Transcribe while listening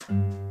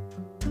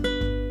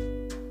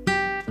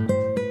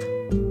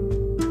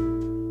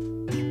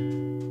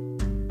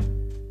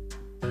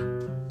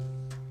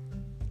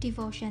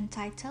devotion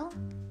title,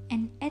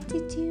 An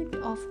Attitude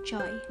of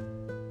Joy.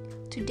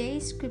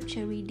 Today's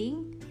scripture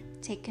reading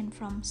taken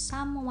from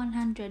Psalm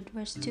 100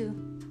 verse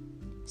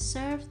 2.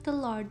 Serve the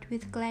Lord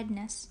with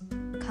gladness,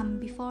 come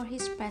before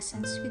His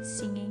presence with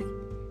singing.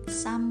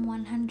 Psalm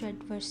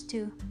 100 verse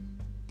 2.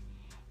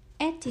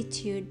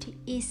 Attitude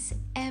is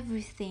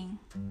everything.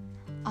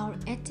 Our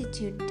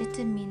attitude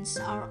determines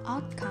our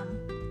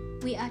outcome.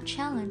 We are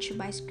challenged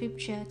by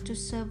scripture to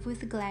serve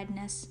with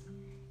gladness.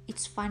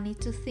 It's funny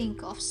to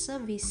think of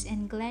service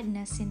and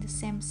gladness in the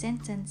same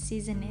sentence,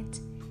 isn't it?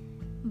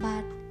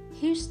 But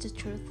here's the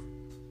truth.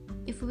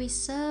 If we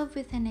serve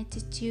with an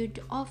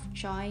attitude of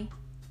joy,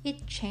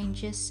 it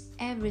changes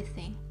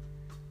everything.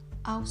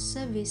 Our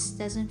service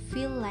doesn't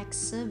feel like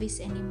service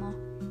anymore.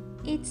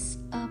 It's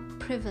a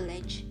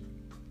privilege.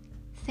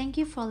 Thank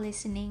you for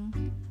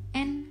listening,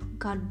 and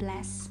God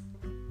bless.